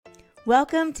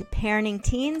Welcome to Parenting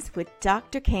Teens with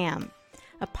Dr. Cam,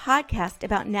 a podcast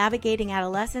about navigating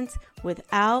adolescence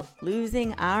without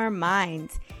losing our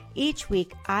minds. Each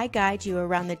week, I guide you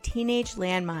around the teenage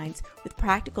landmines with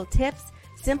practical tips,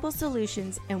 simple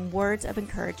solutions, and words of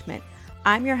encouragement.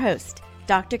 I'm your host,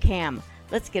 Dr. Cam.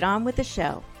 Let's get on with the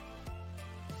show.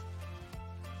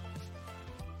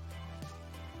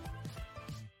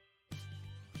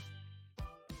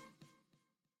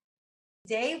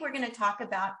 Today, we're going to talk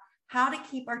about how to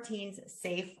keep our teens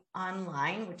safe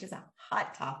online, which is a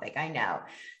hot topic, I know.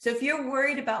 So if you're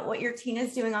worried about what your teen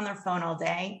is doing on their phone all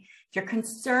day, if you're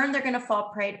concerned they're going to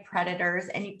fall prey to predators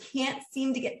and you can't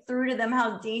seem to get through to them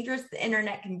how dangerous the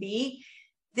internet can be,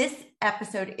 this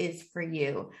episode is for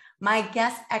you. My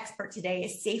guest expert today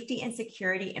is safety and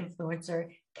security influencer,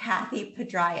 Kathy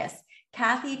Pedrayas.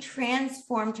 Kathy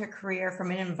transformed her career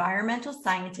from an environmental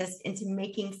scientist into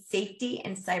making safety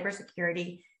and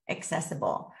cybersecurity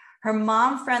accessible. Her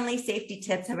mom-friendly safety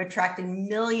tips have attracted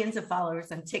millions of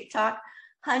followers on TikTok,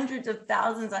 hundreds of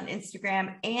thousands on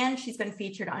Instagram, and she's been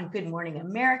featured on Good Morning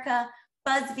America,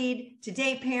 BuzzFeed,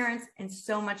 Today Parents, and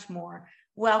so much more.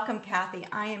 Welcome, Kathy.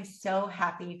 I am so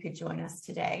happy you could join us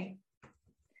today.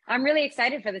 I'm really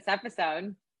excited for this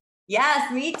episode.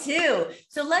 Yes, me too.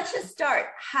 So let's just start.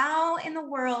 How in the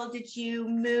world did you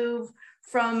move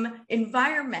from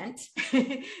environment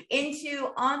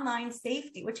into online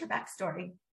safety? What's your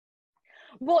backstory?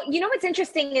 Well, you know what's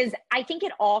interesting is I think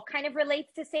it all kind of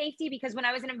relates to safety, because when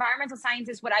I was an environmental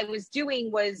scientist, what I was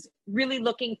doing was really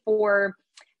looking for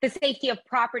the safety of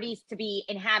properties to be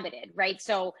inhabited, right?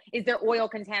 So is there oil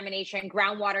contamination,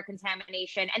 groundwater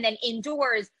contamination, and then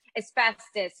indoors,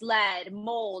 asbestos, lead,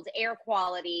 mold, air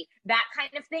quality, that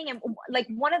kind of thing. And like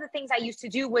one of the things I used to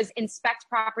do was inspect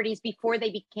properties before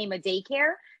they became a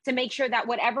daycare to make sure that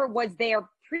whatever was there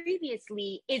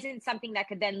previously isn't something that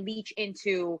could then leach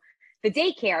into the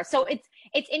daycare. So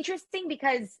it's interesting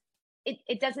because it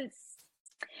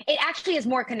actually is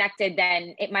more connected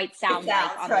than it might sound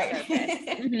like on the surface.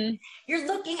 Mm-hmm. You're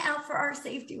looking out for our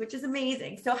safety, which is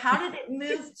amazing. So how did it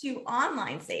move to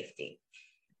online safety?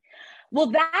 Well,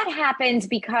 that happened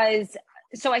because,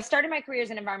 so I started my career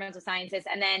as an environmental scientist,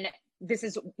 and then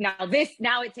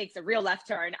now it takes a real left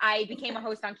turn. I became a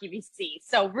host on QVC.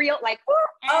 So real, like,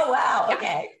 oh, wow. Yeah.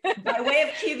 Okay. By way of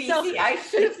QVC, so, I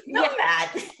should have known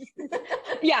that.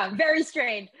 Yeah, very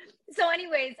strange. So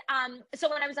anyways, so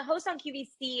when I was a host on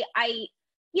QVC,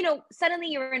 suddenly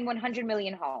you're in 100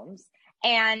 million homes.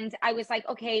 And I was like,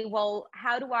 okay, well,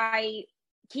 how do I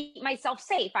keep myself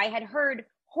safe? I had heard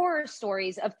horror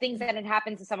stories of things that had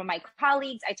happened to some of my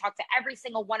colleagues. I talked to every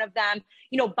single one of them.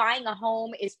 Buying a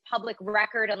home is public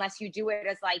record unless you do it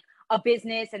as like a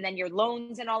business, and then your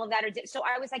loans and all of that. So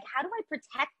I was like, how do I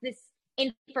protect this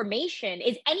information?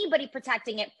 Is anybody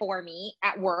protecting it for me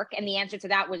at work? And the answer to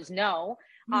that was no.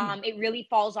 It really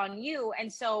falls on you.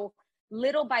 And so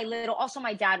little by little, also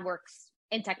my dad works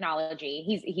in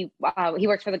technology. He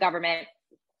works for the government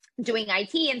doing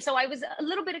IT. And so I was a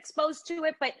little bit exposed to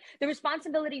it, but the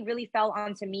responsibility really fell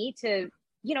onto me to,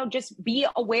 just be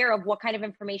aware of what kind of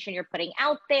information you're putting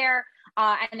out there.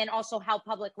 And then also how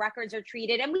public records are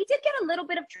treated. And we did get a little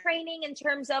bit of training in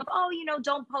terms of,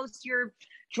 don't post your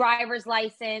driver's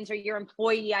license or your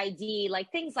employee ID,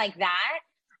 like things like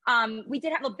that. We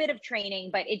did have a bit of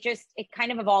training, but it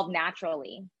kind of evolved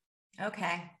naturally.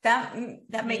 Okay. That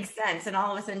makes sense. And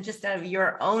all of a sudden, just out of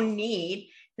your own need,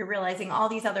 you're realizing all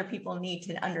these other people need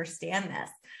to understand this.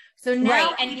 So now,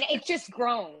 right. And it's just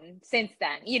grown since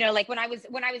then, like when I was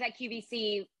at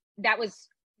QVC, that was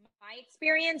my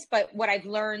experience. But what I've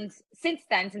learned since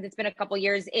then, since it's been a couple of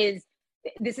years, is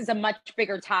this is a much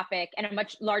bigger topic and a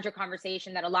much larger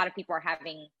conversation that a lot of people are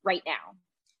having right now.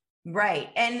 Right.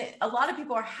 And a lot of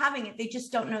people are having it. They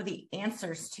just don't know the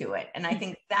answers to it. And I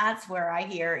think that's where I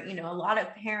hear, a lot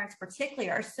of parents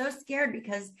particularly are so scared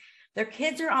because their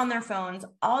kids are on their phones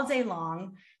all day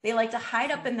long. They like to hide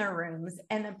up in their rooms,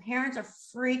 and the parents are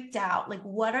freaked out. Like,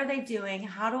 what are they doing?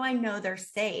 How do I know they're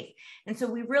safe? And so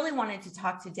we really wanted to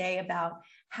talk today about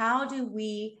how do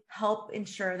we help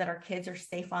ensure that our kids are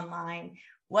safe online?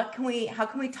 How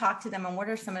can we talk to them? And what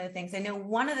are some of the things? I know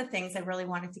one of the things I really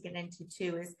wanted to get into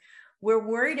too is we're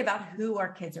worried about who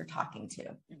our kids are talking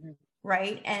to,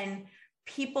 right? And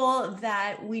people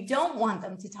that we don't want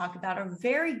them to talk about are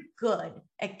very good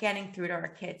at getting through to our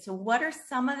kids. So what are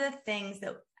some of the things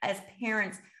that as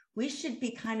parents, we should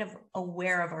be kind of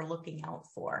aware of or looking out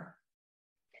for?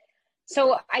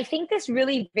 So I think this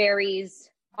really varies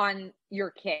on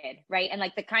your kid, right? And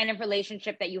like the kind of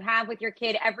relationship that you have with your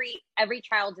kid. Every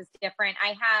child is different.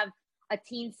 I have a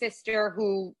teen sister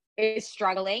who is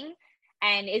struggling.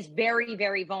 and is very,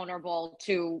 very vulnerable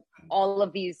to all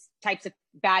of these types of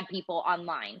bad people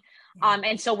online.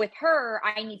 And so with her,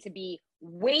 I need to be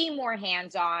way more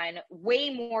hands-on,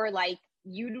 way more like,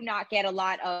 you do not get a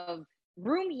lot of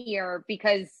room here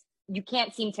because you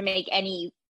can't seem to make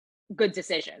any good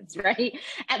decisions, right?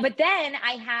 But then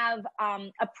I have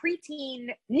a preteen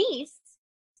niece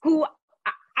who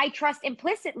I trust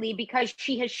implicitly because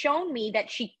she has shown me that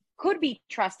she could be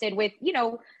trusted with,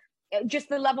 just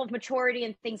the level of maturity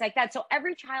and things like that. So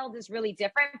every child is really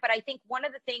different. But I think one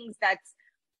of the things that's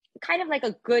kind of like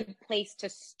a good place to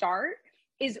start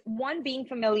is, one, being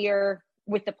familiar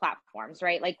with the platforms,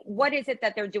 right? Like, what is it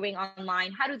that they're doing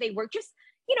online? How do they work? Just,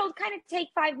 kind of take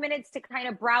 5 minutes to kind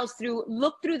of browse through,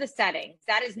 look through the settings.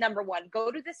 That is number one.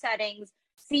 Go to the settings,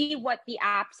 see what the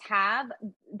apps have.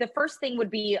 The first thing would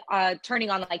be turning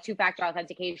on like two-factor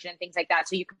authentication and things like that,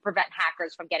 so you can prevent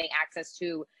hackers from getting access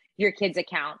to your kid's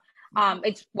account.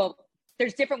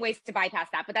 There's different ways to bypass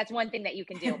that, but that's one thing that you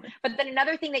can do. But then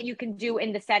another thing that you can do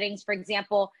in the settings, for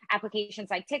example, applications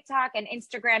like TikTok and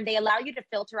Instagram, they allow you to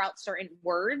filter out certain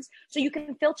words. So you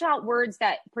can filter out words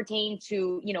that pertain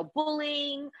to,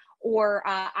 bullying, or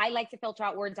I like to filter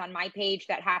out words on my page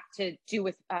that have to do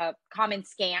with common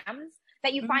scams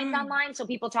that you find online. So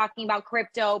people talking about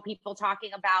crypto, people talking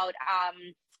about,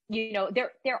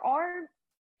 there are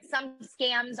some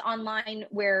scams online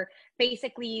where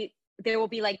basically there will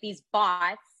be like these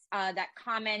bots that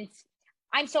comment,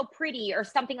 "I'm so pretty," or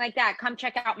something like that. "Come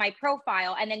check out my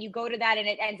profile." And then you go to that and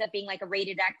it ends up being like a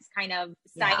rated X kind of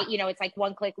site. It's like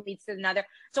one click leads to another.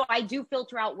 So I do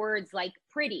filter out words like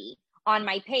pretty on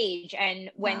my page. And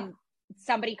when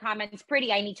somebody comments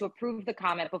pretty, I need to approve the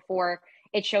comment before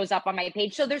it shows up on my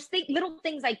page. So there's little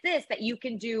things like this that you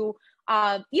can do,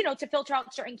 to filter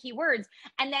out certain keywords.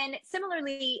 And then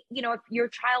similarly, if your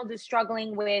child is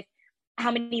struggling with how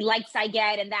many likes I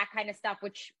get and that kind of stuff,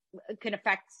 which can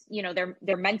affect,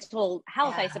 their mental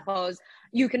health, I suppose,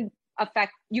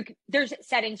 there's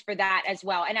settings for that as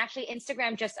well. And actually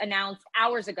Instagram just announced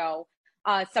hours ago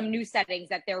some new settings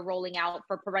that they're rolling out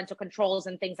for parental controls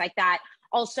and things like that.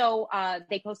 Also,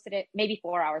 they posted it maybe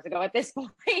 4 hours ago at this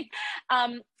point.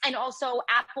 And also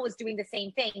Apple is doing the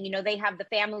same thing. They have the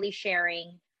family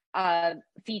sharing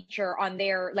feature on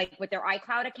their, like with their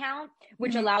iCloud account,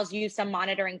 which allows you some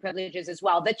monitoring privileges as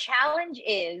well. The challenge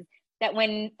is that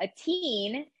when a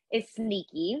teen is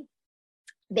sneaky,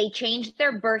 they change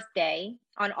their birthday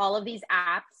on all of these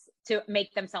apps to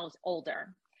make themselves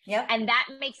older. Yep. And that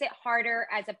makes it harder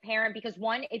as a parent because,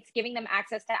 one, it's giving them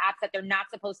access to apps that they're not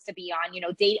supposed to be on,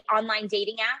 online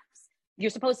dating apps. You're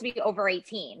supposed to be over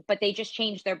 18, but they just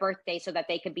changed their birthday so that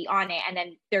they could be on it. And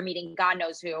then they're meeting God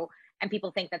knows who, and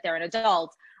people think that they're an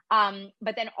adult.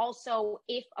 But then also,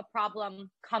 if a problem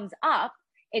comes up,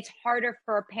 it's harder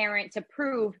for a parent to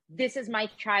prove this is my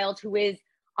child who is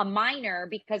a minor,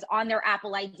 because on their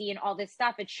Apple ID and all this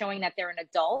stuff, it's showing that they're an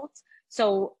adult.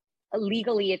 So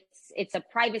legally, it's a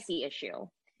privacy issue.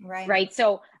 Right.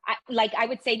 So I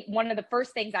would say one of the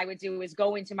first things I would do is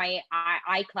go into my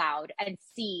iCloud and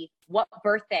see what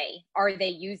birthday are they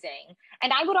using.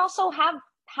 And I would also have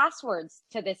passwords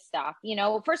to this stuff.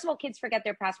 First of all, kids forget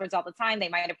their passwords all the time. They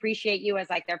might appreciate you as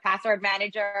like their password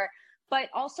manager, but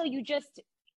also you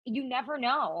never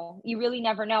know. You really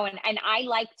never know. And I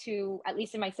like to, at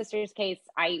least in my sister's case,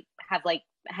 I have like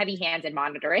heavy-handed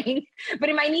monitoring, but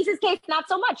in my niece's case, not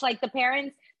so much. Like the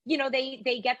parents,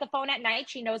 they get the phone at night.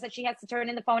 She knows that she has to turn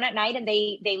in the phone at night, and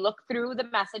they look through the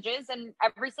messages, and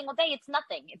every single day it's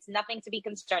nothing to be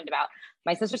concerned about.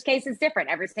 My sister's case is different.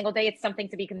 Every single day it's something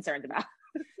to be concerned about.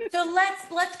 So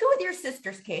let's go with your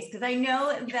sister's case, because I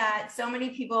know that so many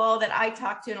people that I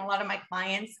talk to and a lot of my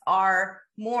clients are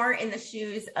more in the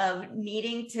shoes of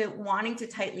wanting to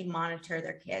tightly monitor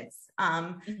their kids'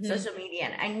 social media.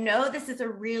 And I know this is a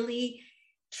really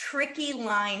tricky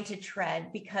line to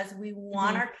tread, because we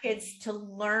want our kids to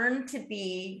learn to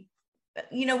be,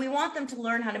 we want them to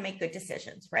learn how to make good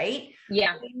decisions, right?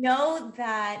 Yeah. We know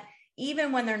that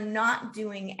even when they're not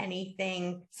doing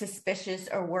anything suspicious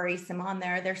or worrisome on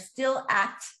there, they're still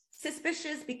act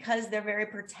suspicious because they're very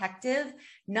protective,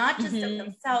 not just of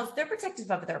themselves. They're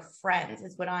protective of their friends,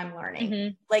 is what I'm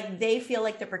learning. Like they feel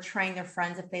like they're betraying their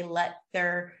friends if they let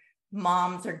their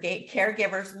moms or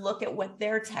caregivers look at what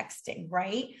they're texting,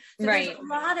 right? So there's a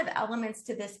lot of elements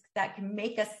to this that can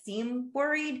make us seem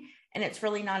worried, and it's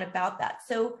really not about that.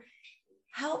 So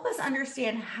help us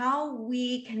understand how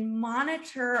we can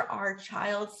monitor our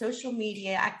child's social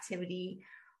media activity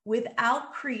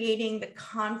without creating the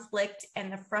conflict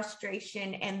and the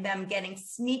frustration and them getting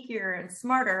sneakier and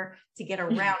smarter to get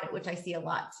around it, which I see a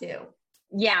lot too.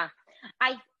 Yeah.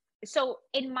 so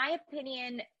in my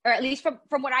opinion, or at least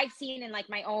from what I've seen in like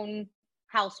my own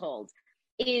household,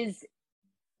 is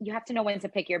you have to know when to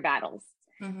pick your battles.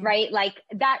 Right? Like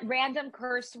that random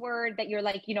curse word that you're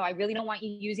like, I really don't want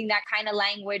you using that kind of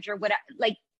language or whatever,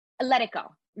 like let it go,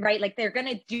 right? Like they're going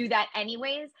to do that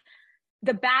anyways.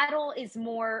 The battle is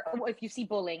more, if you see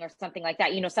bullying or something like that,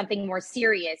 something more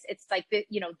serious, it's like,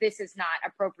 this is not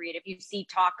appropriate. If you see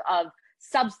talk of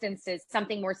substances,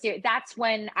 something more serious, that's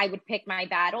when I would pick my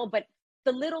battle. But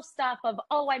the little stuff of,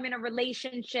 I'm in a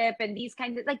relationship and these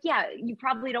kinds of, like, yeah, you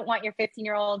probably don't want your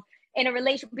 15-year-old in a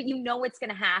relationship, but it's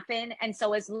going to happen. And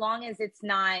so as long as it's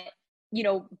not,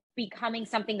 becoming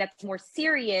something that's more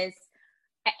serious.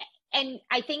 And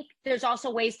I think there's also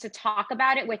ways to talk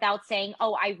about it without saying,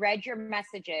 I read your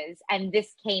messages and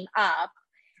this came up.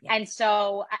 Yeah. And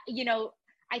so,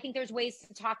 I think there's ways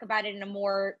to talk about it in a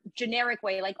more generic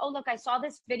way. Like, look, I saw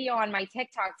this video on my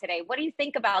TikTok today. What do you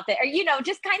think about that? Or,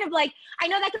 just kind of like, I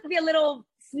know that could be a little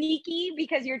sneaky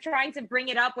because you're trying to bring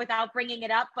it up without bringing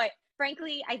it up. But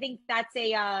frankly, I think that's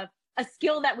a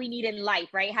skill that we need in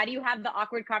life, right? How do you have the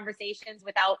awkward conversations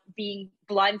without being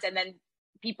blunt and then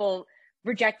people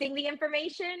rejecting the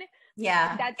information?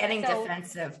 Yeah, that's getting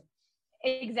defensive.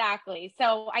 Exactly.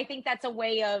 So I think that's a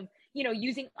way of,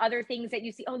 using other things that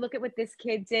you see. Look at what this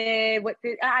kid did.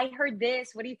 I heard this.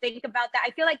 What do you think about that?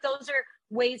 I feel like those are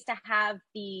ways to have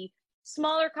the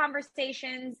smaller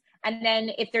conversations. And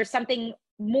then if there's something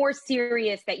more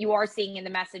serious that you are seeing in the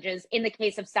messages, in the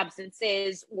case of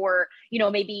substances or,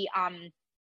 maybe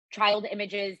child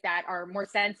images that are more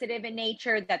sensitive in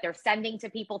nature that they're sending to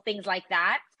people, things like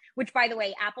that. Which, by the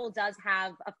way, Apple does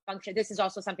have a function. This is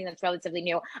also something that's relatively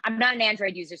new. I'm not an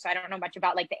Android user, so I don't know much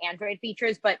about like the Android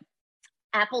features, but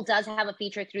Apple does have a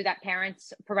feature through that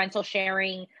parental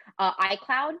sharing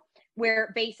iCloud,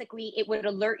 where basically it would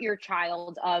alert your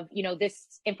child of,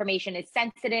 this information is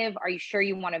sensitive. Are you sure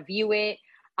you want to view it?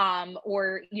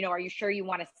 Or, are you sure you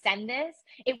want to send this?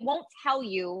 It won't tell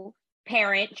you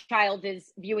child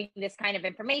is viewing this kind of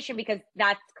information because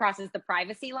that crosses the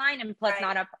privacy line. And plus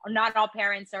right. not all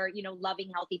parents are,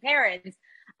 loving, healthy parents.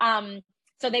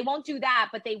 So they won't do that,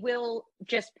 but they will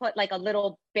just put like a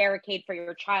little barricade for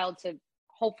your child to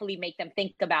hopefully make them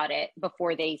think about it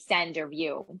before they send or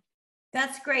view.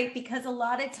 That's great, because a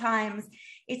lot of times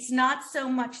it's not so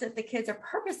much that the kids are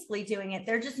purposely doing it.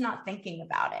 They're just not thinking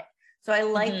about it. So I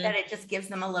like that it just gives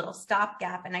them a little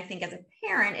stopgap. And I think as a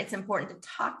parent, it's important to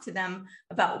talk to them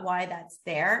about why that's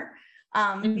there.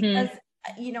 Because,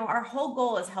 our whole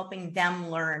goal is helping them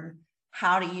learn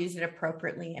how to use it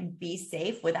appropriately and be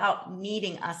safe without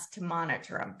needing us to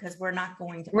monitor them, because we're not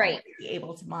going to be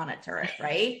able to monitor it,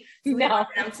 right? So we want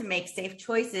them to make safe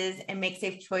choices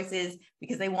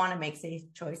because they want to make safe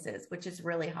choices, which is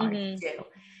really hard to do.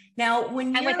 Now,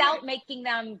 and without making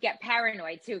them get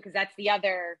paranoid too, because that's the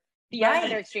other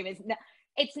extreme is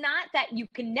it's not that you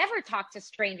can never talk to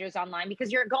strangers online,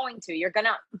 because you're going to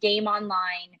game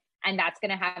online, and that's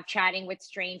going to have chatting with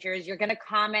strangers. You're going to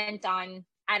comment on,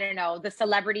 I don't know, the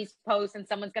celebrities post, and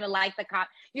someone's going to like the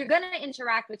you're going to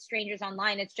interact with strangers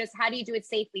online. It's just, how do you do it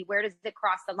safely? Where does it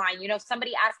cross the line?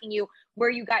 Somebody asking you where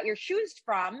you got your shoes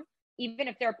from, even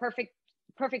if they're a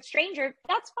perfect stranger,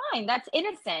 that's fine. That's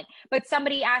innocent. But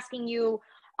somebody asking you,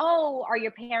 are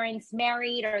your parents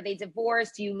married? Are they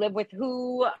divorced? Do you live with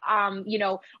who?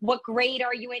 What grade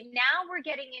are you in? Now we're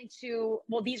getting into,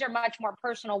 well, these are much more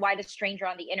personal. Why does a stranger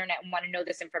on the internet want to know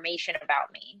this information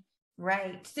about me?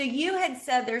 Right. So you had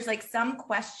said there's like some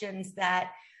questions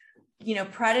that,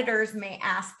 predators may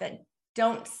ask that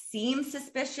don't seem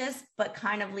suspicious, but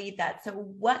kind of lead that. So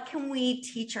what can we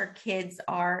teach our kids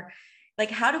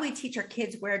how do we teach our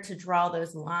kids where to draw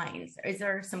those lines? Is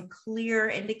there some clear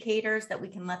indicators that we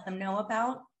can let them know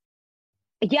about?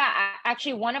 Yeah,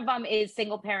 actually, one of them is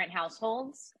single parent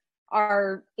households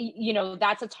are,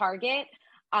 that's a target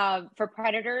for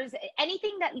predators.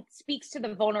 Anything that speaks to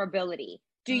the vulnerability.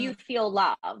 Do you feel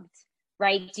loved?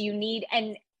 Right? Do you need,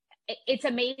 and it's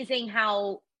amazing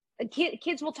how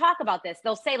kids will talk about this.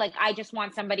 They'll say like, I just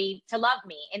want somebody to love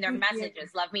me in their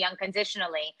messages, love me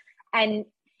unconditionally. And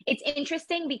it's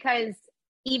interesting because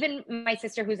even my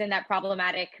sister, who's in that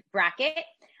problematic bracket,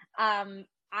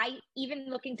 even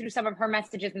looking through some of her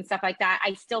messages and stuff like that,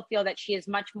 I still feel that she is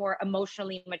much more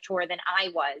emotionally mature than I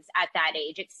was at that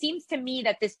age. It seems to me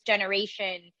that this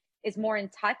generation is more in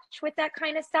touch with that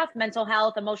kind of stuff, mental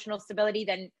health, emotional stability,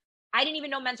 than I didn't even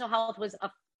know mental health was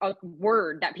a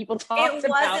word that people talked about. It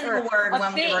wasn't a word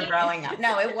when we were growing up.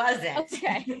 No, it wasn't.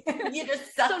 Okay. You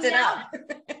just sucked it up.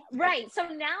 Right. So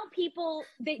now people,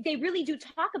 they really do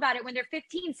talk about it when they're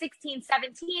 15, 16,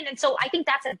 17. And so I think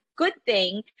that's a good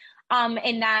thing.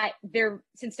 In that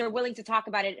since they're willing to talk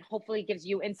about it, hopefully gives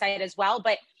you insight as well.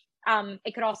 But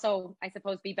it could also, I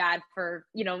suppose, be bad for,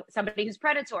 somebody who's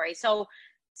predatory. So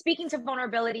speaking to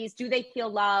vulnerabilities, do they feel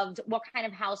loved? What kind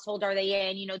of household are they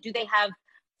in? Do they have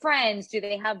friends? Do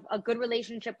they have a good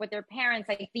relationship with their parents?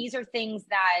 Like, these are things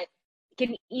that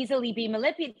can easily be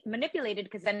manipulated,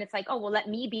 because then it's like, oh, well, let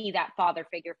me be that father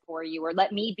figure for you, or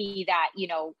let me be that,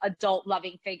 adult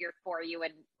loving figure for you.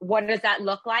 And what does that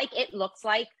look like? It looks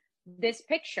like this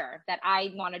picture that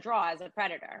I want to draw as a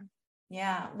predator.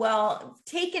 Yeah. Well,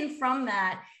 taken from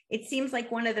that, it seems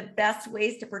like one of the best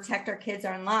ways to protect our kids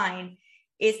online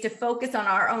is to focus on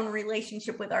our own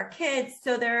relationship with our kids,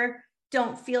 so they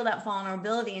don't feel that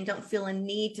vulnerability and don't feel a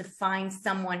need to find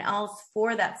someone else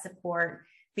for that support,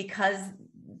 because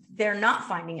they're not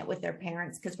finding it with their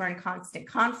parents, because we're in constant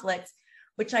conflict,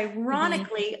 which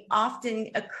ironically often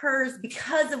occurs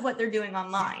because of what they're doing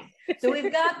online. So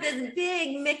we've got this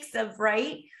big mix of,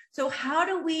 right? So how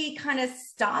do we kind of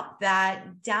stop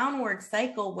that downward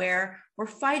cycle where we're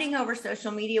fighting over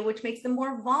social media, which makes them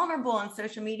more vulnerable on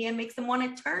social media and makes them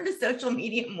want to turn to social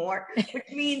media more,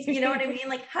 which means, you know what I mean?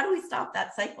 Like, how do we stop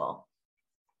that cycle?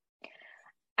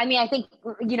 I mean, I think,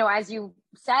 as you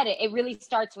said, it really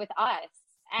starts with us,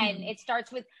 and it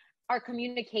starts with our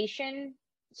communication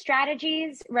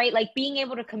strategies, right? Like being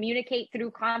able to communicate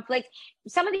through conflict.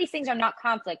 Some of these things are not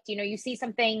conflict. You see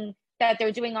something that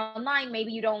they're doing online,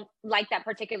 maybe you don't like that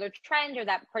particular trend or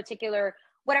that particular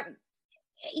whatever,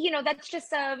 that's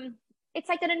just it's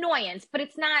like an annoyance, but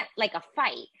it's not like a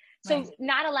fight. So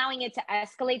not allowing it to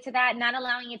escalate to that, not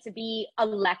allowing it to be a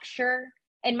lecture.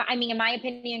 And in my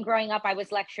opinion, growing up, I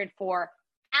was lectured for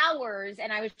hours,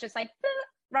 and I was just like,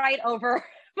 right over.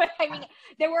 But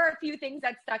there were a few things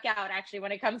that stuck out actually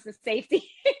when it comes to safety.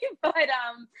 but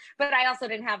I also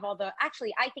didn't have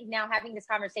actually, I think now, having this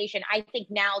conversation, I think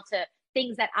now to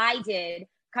things that I did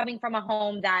coming from a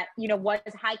home that, was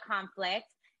high conflict,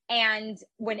 and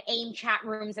when AIM chat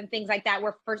rooms and things like that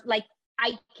were first, like,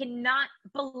 I cannot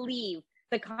believe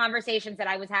the conversations that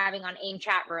I was having on AIM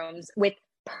chat rooms with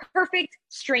perfect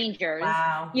strangers.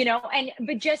 Wow.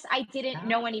 But just, I didn't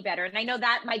know any better. And I know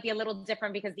that might be a little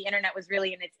different because the internet was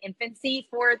really in its infancy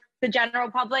for the general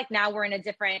public. Now we're in a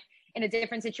different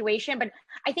situation, but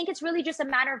I think it's really just a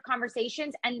matter of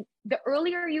conversations, and the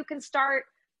earlier you can start,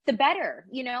 the better.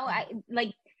 I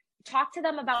like, talk to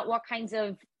them about what kinds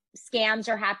of scams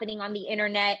are happening on the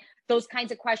internet, those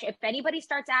kinds of questions. If anybody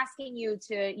starts asking you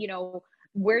to,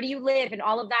 where do you live and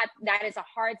all of that, that is a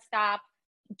hard stop.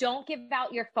 Don't give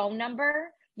out your phone number.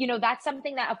 That's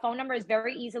something that a phone number is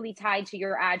very easily tied to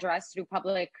your address through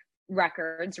public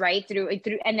records, right? Through,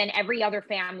 and then every other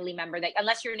family member that,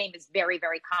 unless your name is very,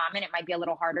 very common, it might be a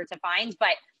little harder to find, but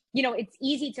it's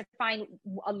easy to find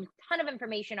a ton of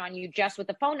information on you just with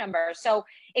the phone number. So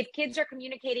if kids are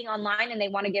communicating online and they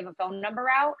want to give a phone number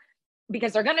out,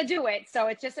 because they're going to do it. So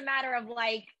it's just a matter of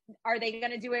like, are they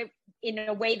going to do it in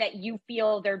a way that you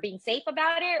feel they're being safe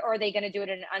about it, or are they going to do it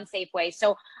in an unsafe way?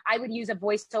 So I would use a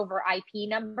voice over IP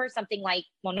number, something like,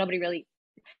 well, nobody really,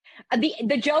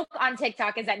 the joke on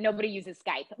TikTok is that nobody uses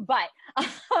Skype, but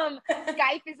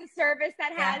Skype is a service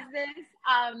that has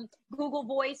this, Google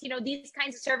Voice, these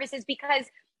kinds of services, because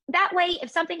that way, if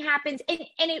something happens,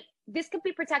 this could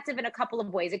be protective in a couple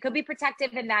of ways. It could be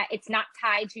protective in that it's not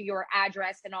tied to your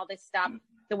address and all this stuff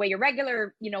the way your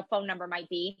regular, phone number might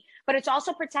be. But it's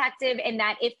also protective in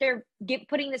that if they're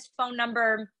putting this phone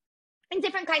number in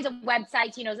different kinds of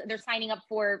websites, they're signing up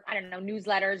for, I don't know,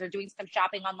 newsletters or doing some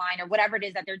shopping online or whatever it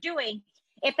is that they're doing.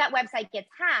 If that website gets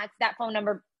hacked, that phone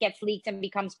number gets leaked and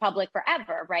becomes public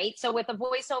forever, right? So with a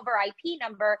voice over IP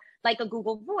number, like a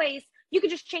Google Voice, you could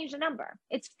just change the number.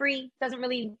 It's free, doesn't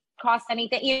really cost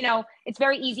anything. It's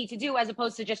very easy to do, as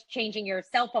opposed to just changing your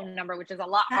cell phone number, which is a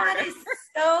lot harder. That is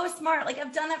so smart. Like,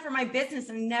 I've done that for my business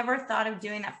and never thought of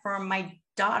doing that for my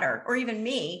daughter or even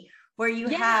me, where you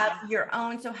have your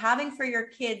own. So having for your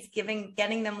kids,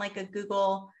 getting them like a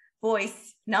Google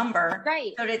Voice number,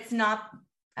 right? So it's not.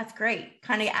 That's great.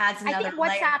 Kind of adds another. I think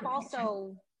WhatsApp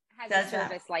also has a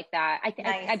service like that.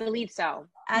 I believe so.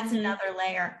 Adds another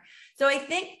layer. So I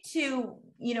think too,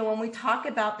 when we talk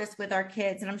about this with our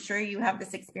kids, and I'm sure you have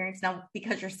this experience now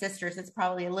because you're sisters, it's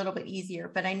probably a little bit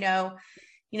easier. But I know,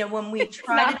 when we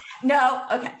try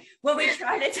when we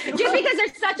try to do just because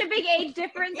there's such a big age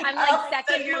difference, I'm like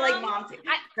second. So you're mom. like mom too.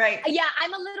 Right. Yeah,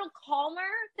 I'm a little calmer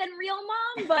than real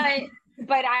mom,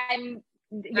 but I'm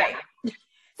right.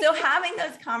 So having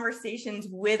those conversations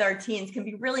with our teens can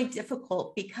be really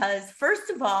difficult because,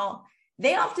 first of all,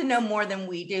 they often know more than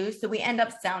we do. So we end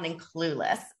up sounding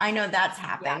clueless. I know that's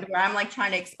happened where I'm like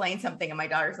trying to explain something and my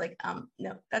daughter's like,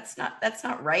 no, that's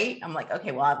not right. I'm like,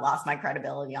 okay, well, I've lost my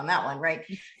credibility on that one. Right.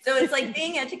 So it's like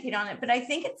being educated on it, but I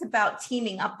think it's about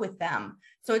teaming up with them.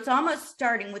 So it's almost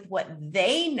starting with what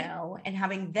they know and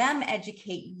having them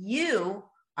educate you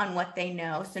on what they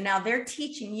know. So now they're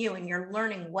teaching you and you're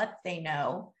learning what they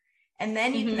know. And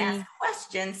then you can ask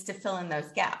questions to fill in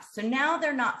those gaps. So now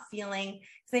they're not feeling,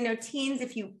 because I know teens,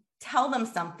 if you tell them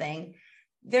something,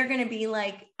 they're going to be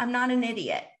like, I'm not an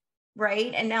idiot,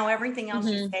 right? And now everything else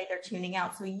you say, they're tuning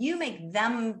out. So you make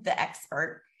them the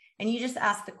expert and you just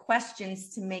ask the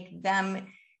questions to make them,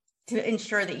 to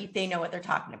ensure that they know what they're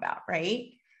talking about, right?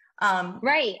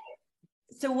 Right.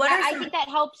 So what are I think that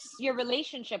helps your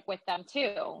relationship with them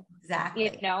too. Exactly.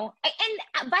 You know,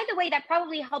 and by the way, that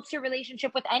probably helps your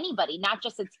relationship with anybody, not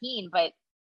just a teen, but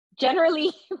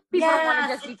generally people want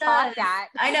to just be taught that.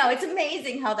 I know, it's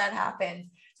amazing how that happens.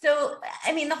 So,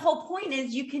 I mean, the whole point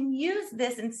is you can use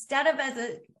this instead of as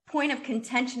a point of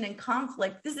contention and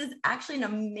conflict. This is actually an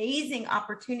amazing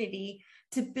opportunity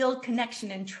to build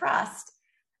connection and trust,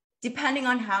 depending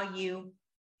on how you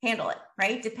handle it,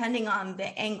 right? Depending on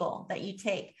the angle that you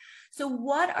take. So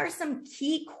what are some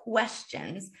key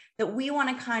questions that we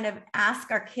want to kind of ask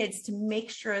our kids to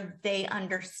make sure they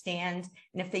understand?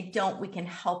 And if they don't, we can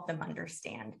help them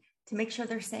understand to make sure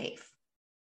they're safe.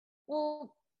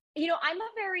 Well, you know, I'm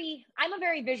a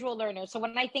very visual learner. So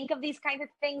when I think of these kinds of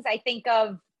things,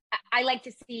 I like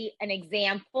to see an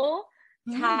example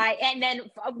tie and then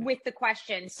with the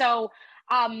question. So,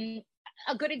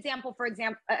 a good example, for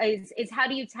example, is how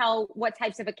do you tell what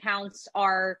types of accounts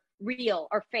are real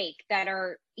or fake that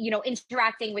are, you know,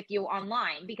 interacting with you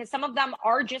online? Because some of them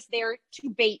are just there to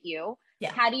bait you.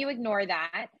 Yeah. How do you ignore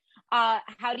that?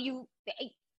 How do you,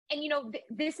 and you know,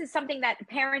 this is something that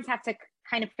parents have to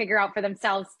kind of figure out for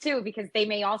themselves too, because they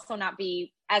may also not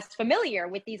be as familiar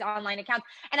with these online accounts.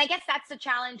 And I guess that's the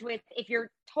challenge with, if you're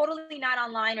totally not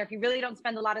online, or if you really don't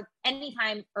spend a lot of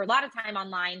time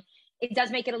online, it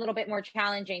does make it a little bit more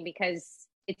challenging because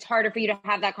it's harder for you to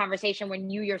have that conversation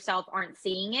when you yourself aren't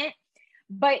seeing it.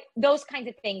 But those kinds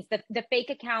of things, the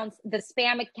fake accounts, the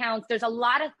spam accounts, there's a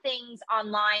lot of things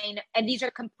online, and these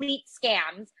are complete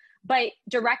scams, but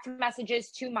direct messages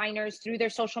to minors through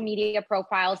their social media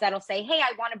profiles that'll say, hey,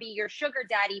 I want to be your sugar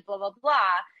daddy, blah, blah, blah.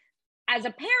 As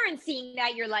a parent seeing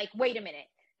that, you're like, wait a minute,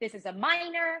 this is a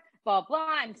minor, blah, blah.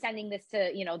 I'm sending this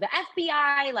to, you know, the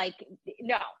FBI, like,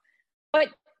 no. But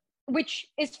which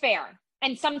is fair.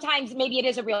 And sometimes maybe it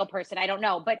is a real person, I don't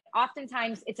know. But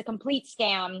oftentimes it's a complete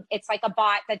scam. It's like a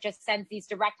bot that just sends these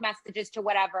direct messages to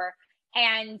whatever.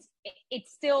 And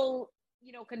it's still,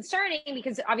 you know, concerning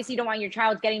because obviously you don't want your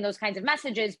child getting those kinds of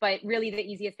messages, but really the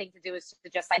easiest thing to do is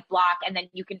to just like block. And then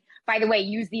you can, by the way,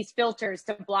 use these filters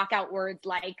to block out words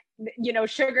like, you know,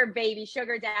 sugar baby,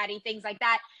 sugar daddy, things like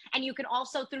that. And you can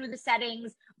also, through the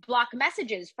settings, block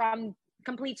messages from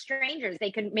complete strangers.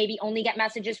 They can maybe only get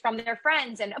messages from their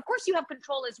friends. And of course you have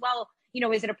control as well. You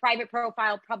know, is it a private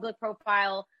profile, public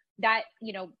profile that,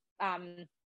 you know,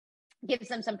 gives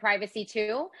them some privacy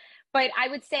too. But I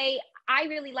would say I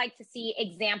really like to see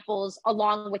examples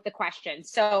along with the question.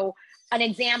 So an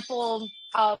example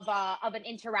of an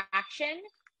interaction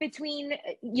between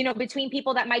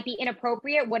people that might be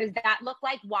inappropriate. What does that look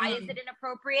like? Why is it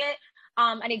inappropriate?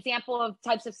 An example of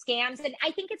types of scams. And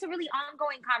I think it's a really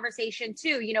ongoing conversation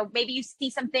too. You know, maybe you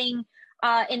see something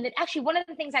actually one of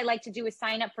the things I like to do is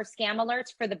sign up for scam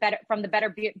alerts from the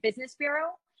Better Business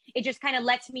Bureau. It just kind of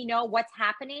lets me know what's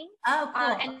happening. Oh,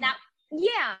 cool.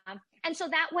 And so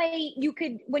that way you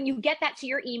could, when you get that to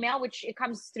your email, which it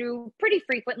comes through pretty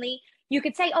frequently, you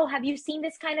could say, oh, have you seen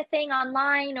this kind of thing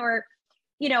online? Or,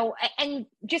 you know, and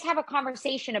just have a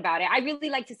conversation about it. I really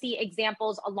like to see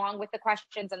examples along with the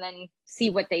questions and then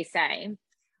see what they say.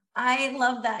 I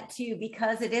love that too,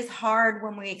 because it is hard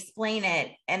when we explain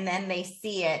it and then they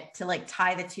see it to like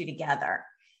tie the two together.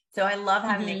 So I love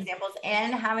having the examples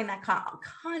and having that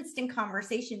constant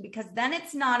conversation, because then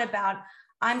it's not about,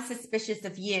 I'm suspicious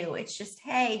of you. It's just,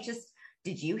 hey,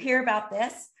 did you hear about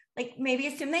this? Like maybe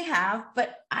assume they have,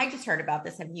 but I just heard about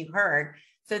this. Have you heard?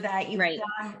 So that you've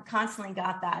constantly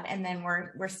got that. And then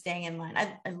we're staying in line.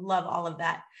 I love all of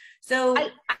that. So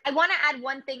I want to add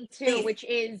one thing too, please, which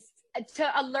is to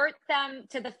alert them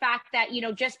to the fact that, you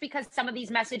know, just because some of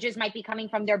these messages might be coming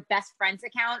from their best friend's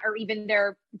account or even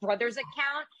their brother's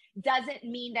account doesn't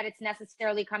mean that it's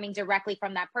necessarily coming directly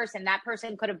from that person. That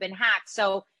person could have been hacked.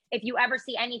 So if you ever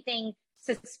see anything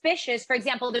suspicious, for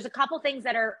example, there's a couple things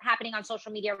that are happening on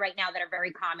social media right now that are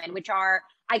very common, which are,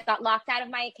 I got locked out of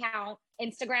my account.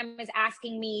 Instagram is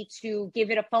asking me to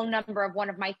give it a phone number of one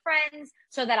of my friends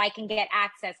so that I can get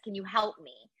access. Can you help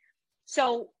me?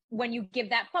 So when you give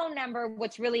that phone number,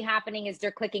 what's really happening is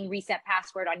they're clicking reset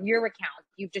password on your account.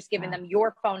 You've just given them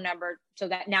your phone number so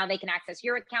that now they can access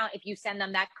your account. If you send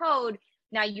them that code,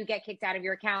 now you get kicked out of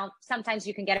your account. Sometimes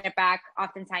you can get it back.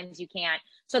 Oftentimes you can't.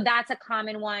 So that's a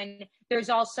common one. There's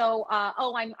also,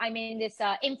 I'm in this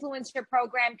influencer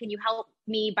program. Can you help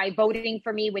me by voting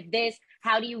for me with this?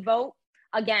 How do you vote?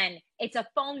 Again, it's a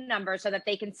phone number so that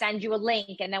they can send you a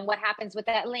link. And then what happens with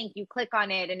that link? You click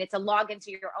on it and it's a login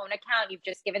to your own account. You've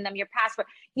just given them your password,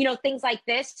 things like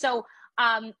this. So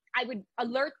I would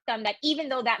alert them that even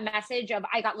though that message of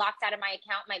I got locked out of my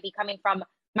account might be coming from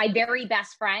my very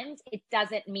best friend, it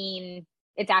doesn't mean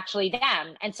it's actually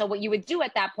them. And so what you would do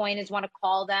at that point is want to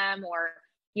call them or,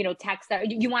 text them.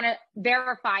 You want to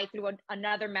verify through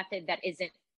another method that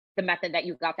isn't the method that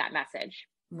you got that message.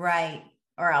 Right.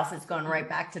 Or else it's going right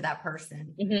back to that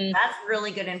person. Mm-hmm. That's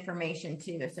really good information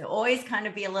too. So always kind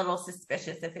of be a little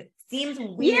suspicious. If it seems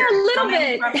weird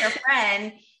coming from your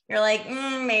friend, you're like,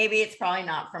 maybe it's probably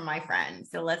not from my friend.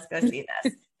 So let's go see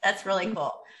this. That's really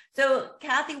cool. So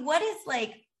Kathy, what is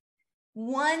like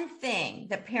one thing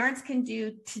that parents can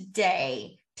do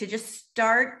today to just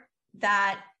start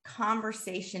that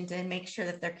conversation to make sure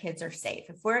that their kids are safe?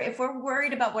 If we're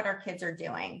worried about what our kids are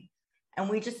doing and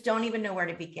we just don't even know where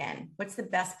to begin, what's the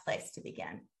best place to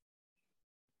begin?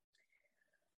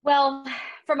 Well,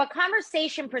 from a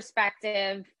conversation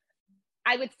perspective,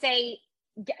 I would say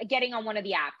getting on one of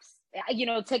the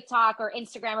apps, TikTok or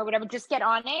Instagram or whatever, just get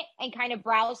on it and kind of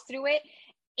browse through it.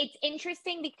 It's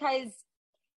interesting because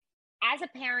as a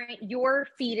parent, your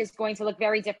feed is going to look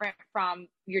very different from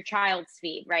your child's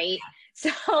feed, right?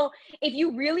 So if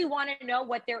you really want to know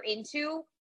what they're into,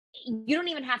 you don't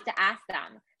even have to ask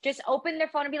them. Just open their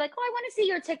phone and be like, I want to see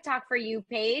your TikTok for you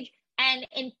page. And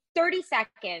in 30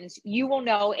 seconds, you will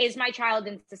know, is my child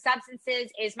into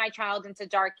substances? Is my child into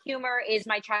dark humor? Is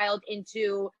my child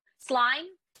into slime?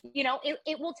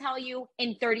 It will tell you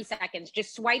in 30 seconds.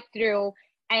 Just swipe through.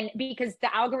 And because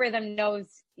the algorithm knows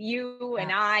you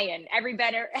and I and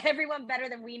everyone better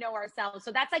than we know ourselves.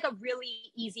 So that's like a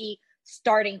really easy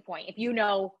starting point if you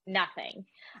know nothing.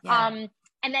 Yeah.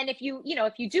 And then if you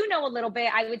do know a little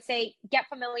bit, I would say get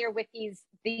familiar with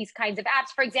these kinds of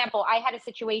apps. For example, I had a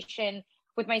situation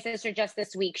with my sister just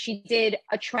this week. She did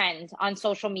a trend on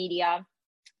social media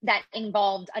that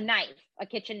involved a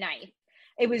kitchen knife.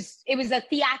 It was a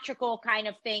theatrical kind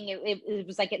of thing. It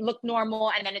was like, it looked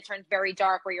normal and then it turned very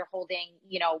dark where you're holding,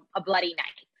 a bloody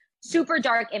knife. Super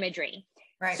dark imagery.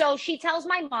 Right. So she tells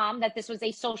my mom that this was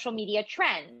a social media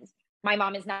trend. My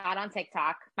mom is not on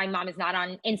TikTok. My mom is not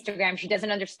on Instagram. She doesn't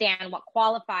understand what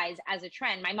qualifies as a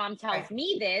trend. My mom tells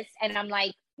me this and I'm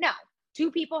like, no,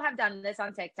 2 people have done this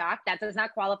on TikTok. That does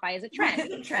not qualify as a trend.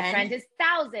 A trend is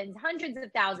thousands, hundreds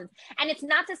of thousands. And it's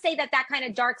not to say that kind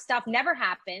of dark stuff never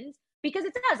happens, because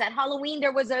it does. At Halloween,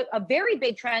 there was a very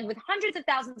big trend with hundreds of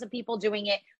thousands of people doing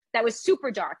it that was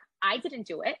super dark. I didn't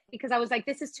do it because I was like,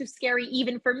 this is too scary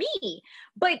even for me.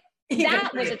 But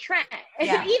that was a trend.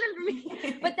 Yeah. Even for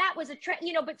me. But that was a trend,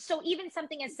 but so even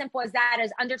something as simple as that,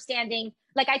 as understanding,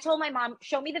 like I told my mom,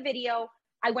 show me the video.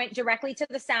 I went directly to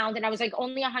the sound and I was like,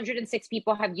 only 106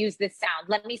 people have used this sound.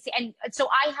 Let me see. And so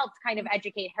I helped kind of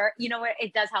educate her.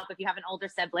 It does help if you have an older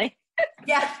sibling.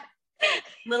 Yeah.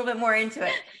 A little bit more into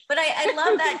it. But I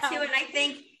love that too. And I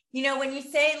think, when you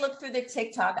say look through the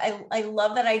TikTok, I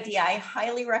love that idea. I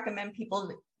highly recommend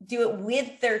people do it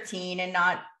with their teen and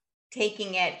not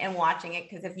taking it and watching it.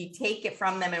 Because if you take it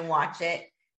from them and watch it,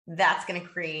 that's going to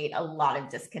create a lot of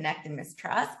disconnect and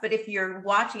mistrust. But if you're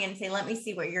watching it and say, let me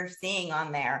see what you're seeing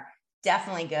on there,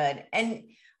 definitely good. And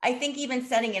I think even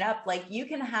setting it up, like you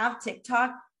can have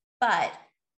TikTok, but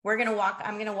I'm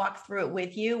going to walk through it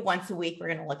with you once a week. We're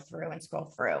going to look through and scroll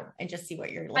through and just see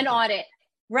what you're looking at. An audit.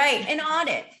 Right. An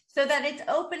audit so that it's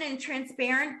open and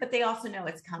transparent, but they also know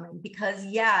it's coming because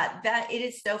that it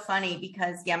is so funny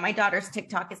because my daughter's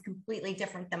TikTok is completely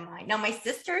different than mine. Now my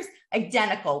sister's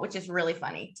identical, which is really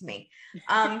funny to me.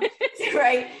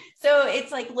 Right. So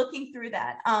it's like looking through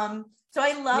that. So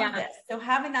I love this. So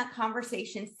having that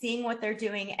conversation, seeing what they're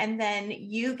doing, and then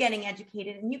you getting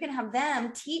educated, and you can have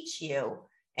them teach you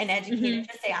and educate and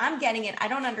just say, I'm getting it. I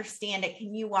don't understand it.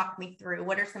 Can you walk me through?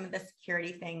 What are some of the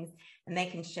security things? And they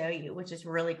can show you, which is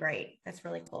really great. That's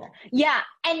really cool. Yeah.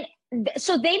 And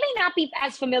so they may not be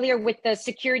as familiar with the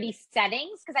security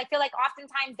settings, because I feel like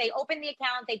oftentimes they open the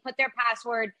account, they put their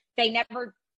password, they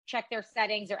never check their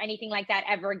settings or anything like that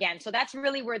ever again. So that's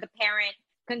really where the parent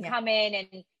can come in and,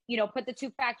 put the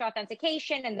 2-factor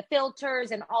authentication and the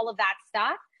filters and all of that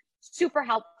stuff. Super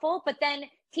helpful. But then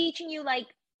teaching you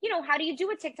how do you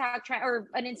do a TikTok trend or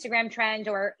an Instagram trend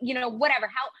or, whatever,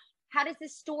 how does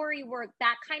this story work?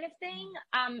 That kind of thing.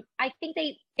 I think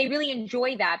they really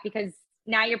enjoy that because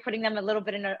now you're putting them a little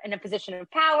bit in a position of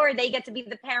power. They get to be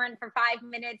the parent for 5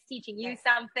 minutes, teaching you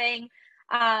something.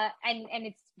 And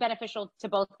it's beneficial to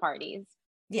both parties.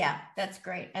 Yeah, that's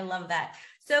great. I love that.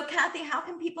 So Kathy, how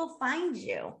can people find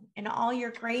you and all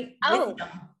your great wisdom?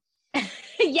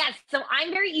 Yes. So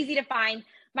I'm very easy to find.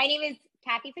 My name is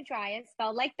Kathy Petraeus,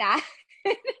 spelled like that.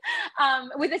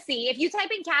 With a C. If you type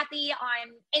in Kathy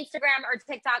on Instagram or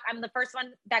TikTok, I'm the first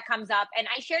one that comes up. And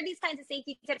I share these kinds of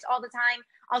safety tips all the time.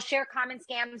 I'll share common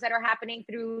scams that are happening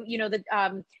through,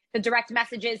 the direct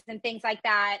messages and things like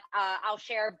that. I'll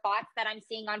share bots that I'm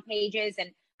seeing on pages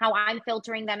and how I'm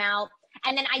filtering them out.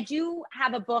 And then I do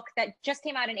have a book that just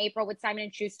came out in April with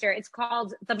Simon & Schuster. It's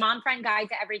called The Mom Friend Guide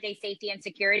to Everyday Safety and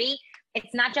Security.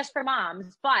 It's not just for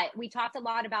moms, but we talked a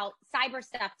lot about cyber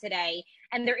stuff today.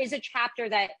 And there is a chapter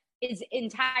that is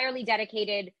entirely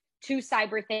dedicated to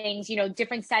cyber things,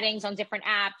 different settings on different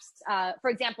apps. For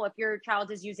example, if your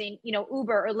child is using,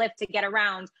 Uber or Lyft to get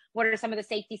around, what are some of the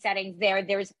safety settings there?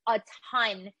 There's a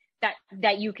ton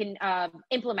that you can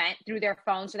implement through their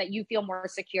phone so that you feel more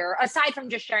secure, aside from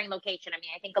just sharing location. I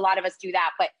mean, I think a lot of us do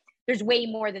that, but there's way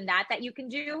more than that you can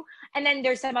do. And then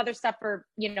there's some other stuff for,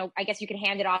 I guess you can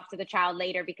hand it off to the child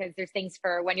later because there's things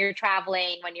for when you're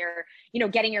traveling, when you're,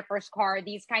 getting your first car,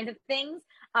 these kinds of things.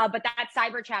 But that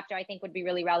cyber chapter, I think, would be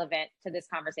really relevant to this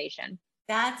conversation.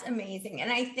 That's amazing.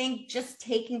 And I think just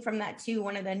taking from that too,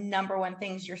 one of the number one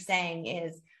things you're saying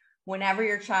is whenever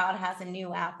your child has a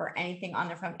new app or anything on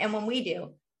their phone, and when we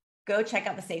do, go check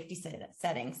out the safety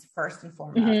settings first and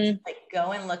foremost. Mm-hmm.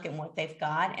 Go and look at what they've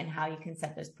got and how you can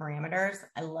set those parameters.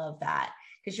 I love that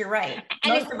because you're right.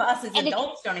 And most of us as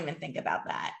adults don't even think about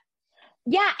that.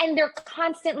 Yeah. And they're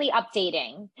constantly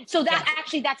updating. So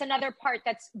that's another part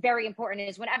that's very important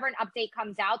is whenever an update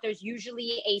comes out, there's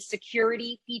usually a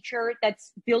security feature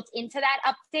that's built into that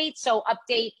update. So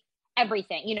update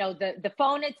everything, the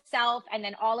phone itself, and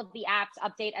then all of the apps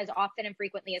update as often and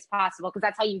frequently as possible, because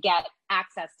that's how you get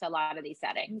access to a lot of these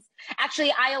settings.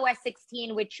 Actually, iOS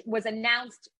 16, which was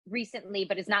announced recently,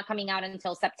 but is not coming out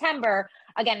until September.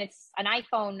 Again, it's an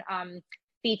iPhone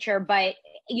feature, but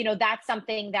that's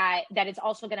something that is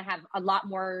also going to have a lot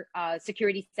more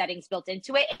security settings built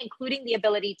into it, including the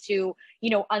ability to,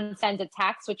 unsend a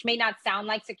text, which may not sound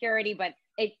like security, but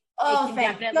oh,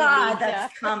 thank God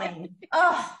that's coming.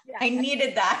 Oh, yeah. I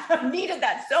needed that. I've needed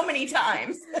that so many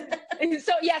times.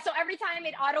 So every time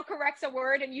it auto-corrects a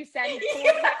word and you send 4 text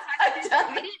messages,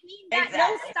 I didn't mean that. Exactly.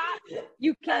 No, stop.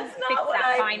 You can fix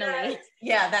that finally.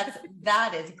 Yeah,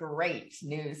 that is great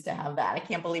news to have that. I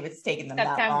can't believe it's taken them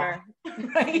September. that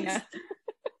long. Right? Yeah.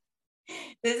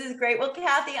 This is great. Well,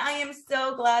 Kathy, I am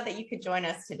so glad that you could join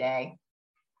us today.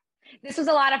 This was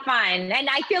a lot of fun. And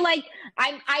I feel like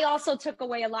I also took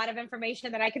away a lot of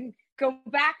information that I can go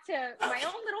back to my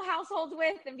own little household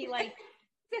with and be like,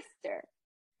 sister.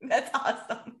 That's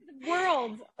awesome.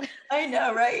 World. I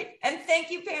know, right? And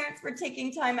thank you, parents, for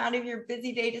taking time out of your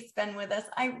busy day to spend with us.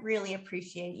 I really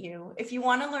appreciate you. If you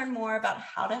want to learn more about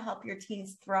how to help your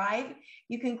teens thrive,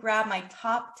 you can grab my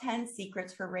top 10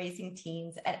 secrets for raising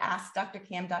teens at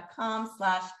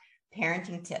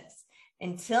AskDrCam.com/parenting tips.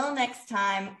 Until next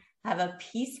time, have a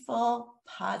peaceful,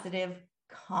 positive,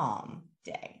 calm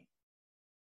day.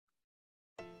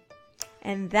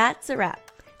 And that's a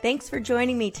wrap. Thanks for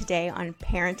joining me today on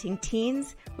Parenting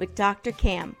Teens with Dr.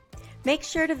 Cam. Make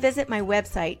sure to visit my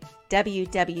website,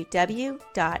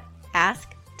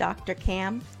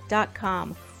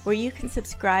 www.askdrcam.com, where you can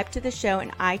subscribe to the show in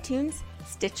iTunes,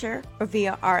 Stitcher, or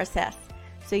via RSS,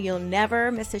 so you'll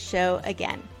never miss a show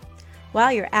again.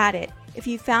 While you're at it, if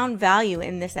you found value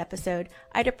in this episode,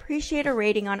 I'd appreciate a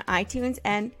rating on iTunes,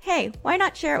 and hey, why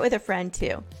not share it with a friend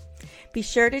too? Be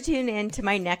sure to tune in to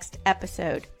my next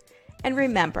episode. And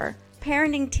remember,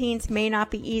 parenting teens may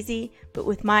not be easy, but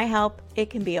with my help,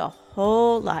 it can be a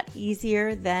whole lot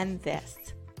easier than this.